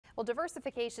Well,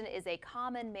 diversification is a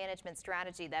common management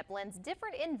strategy that blends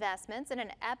different investments in an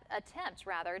attempt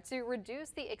to reduce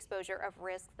the exposure of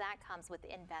risk that comes with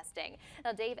investing.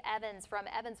 Now, Dave Evans from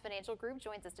Evans Financial Group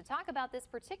joins us to talk about this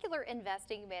particular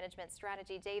investing management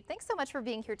strategy. Dave, thanks so much for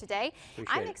being here today.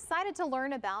 I'm excited to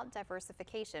learn about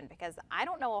diversification because I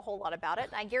don't know a whole lot about it.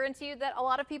 I guarantee you that a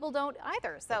lot of people don't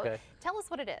either. So tell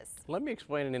us what it is. Let me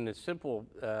explain it in a simple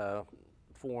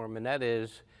form, and that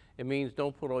is, it means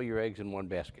don't put all your eggs in one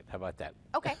basket. How about that?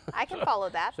 Okay, I can follow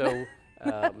that. So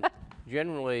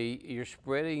generally, you're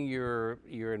spreading your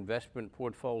investment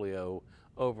portfolio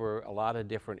over a lot of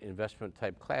different investment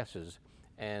type classes.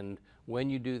 And when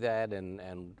you do that, and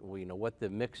you know what the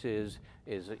mix is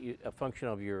a function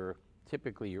of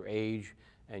typically your age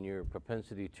and your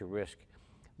propensity to risk.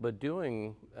 But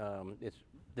doing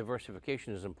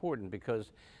diversification is important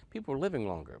because people are living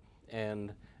longer.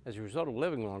 And as a result of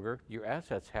living longer, your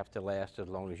assets have to last as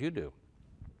long as you do.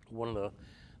 One of the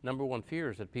number one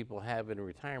fears that people have in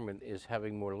retirement is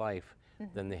having more life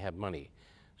than they have money.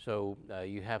 So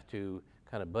you have to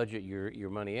kind of budget your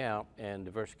money out, and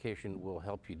diversification will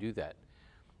help you do that.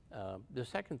 The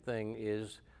second thing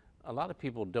is a lot of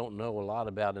people don't know a lot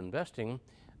about investing,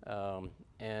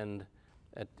 and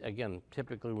again,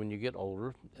 typically when you get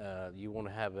older, you want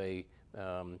to have a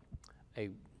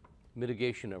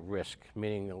mitigation of risk,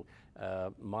 meaning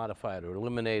modify it or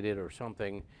eliminate it or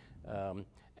something,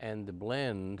 and the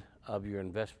blend of your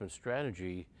investment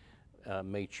strategy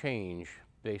may change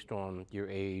based on your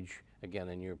age, again,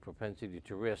 and your propensity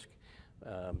to risk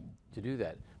to do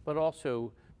that. But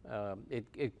also,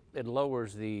 it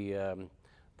lowers the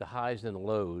highs and the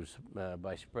lows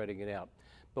by spreading it out.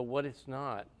 But what it's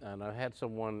not, and I had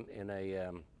someone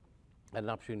had an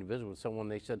opportunity to visit with someone.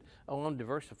 They said, "Oh, I'm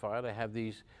diversified. I have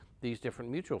these different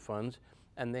mutual funds,"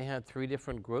 and they had 3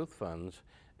 different growth funds.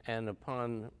 And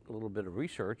upon a little bit of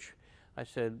research, I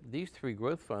said, these 3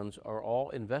 growth funds are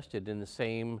all invested in the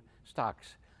same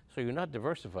stocks. So you're not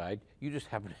diversified. You just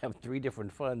happen to have 3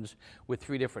 different funds with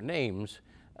 3 different names,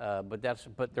 but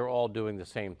they're all doing the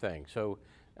same thing. So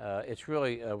it's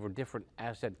really over different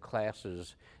asset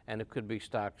classes, and it could be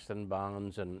stocks and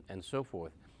bonds and so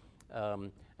forth.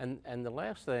 And the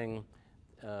last thing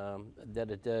that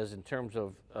it does in terms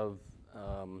of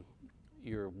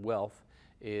your wealth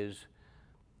is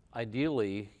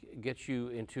ideally gets you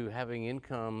into having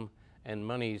income and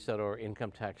monies that are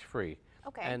income tax free.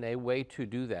 Okay. And a way to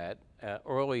do that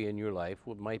early in your life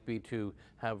might be to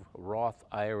have Roth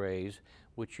IRAs,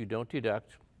 which you don't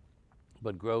deduct,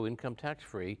 but grow income tax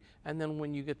free. And then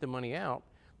when you get the money out,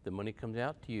 the money comes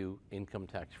out to you income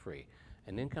tax free.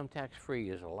 And income tax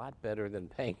free is a lot better than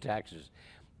paying taxes.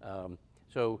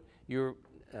 So you're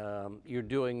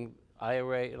doing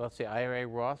IRA, let's say IRA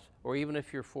Roth, or even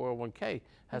if your 401k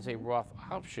has a Roth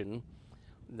option,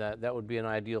 that would be an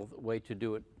ideal way to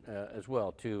do it as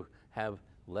well, to have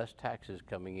less taxes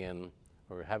coming in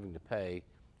or having to pay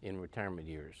in retirement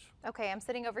years. Okay, I'm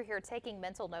sitting over here taking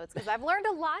mental notes because I've learned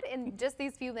a lot in just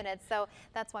these few minutes. So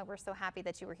that's why we're so happy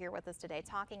that you were here with us today,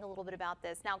 talking a little bit about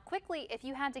this. Now, quickly, if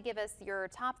you had to give us your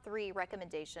top 3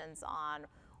 recommendations on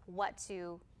what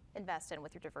to invest in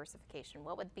with your diversification,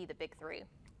 what would be the big 3?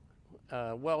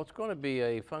 Well, it's going to be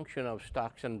a function of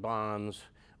stocks and bonds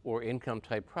or income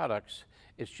type products.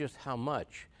 It's just how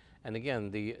much. And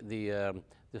again,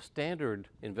 the standard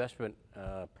investment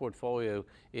portfolio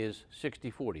is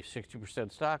 60-40,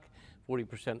 60% stock,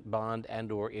 40% bond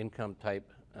and or income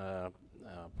type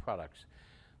products.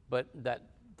 But that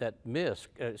risk,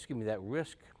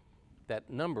 that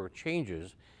number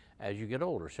changes as you get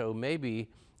older. So maybe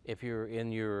if you're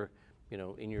in your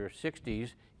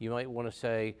 60s, you might want to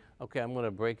say, okay, I'm going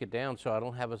to break it down so I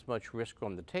don't have as much risk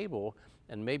on the table,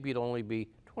 and maybe it'll only be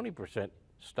 20%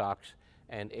 stocks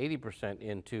and 80%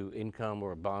 into income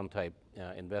or bond type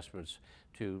investments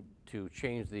to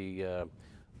change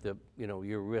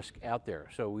your risk out there,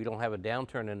 so we don't have a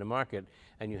downturn in the market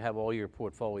and you have all your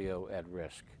portfolio at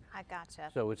risk. I gotcha.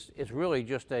 So it's really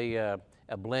just a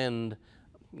blend.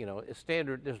 It's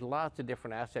standard. There's lots of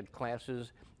different asset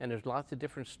classes and there's lots of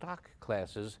different stock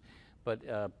classes, but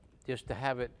just to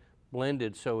have it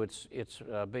blended so it's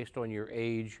based on your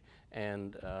age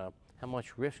and how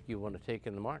much risk you want to take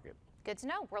in the market. Good to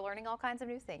know. We're learning all kinds of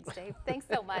new things, Dave. Thanks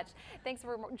so much. Thanks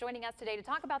for joining us today to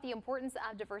talk about the importance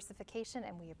of diversification,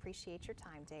 and we appreciate your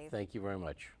time, Dave. Thank you very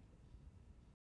much.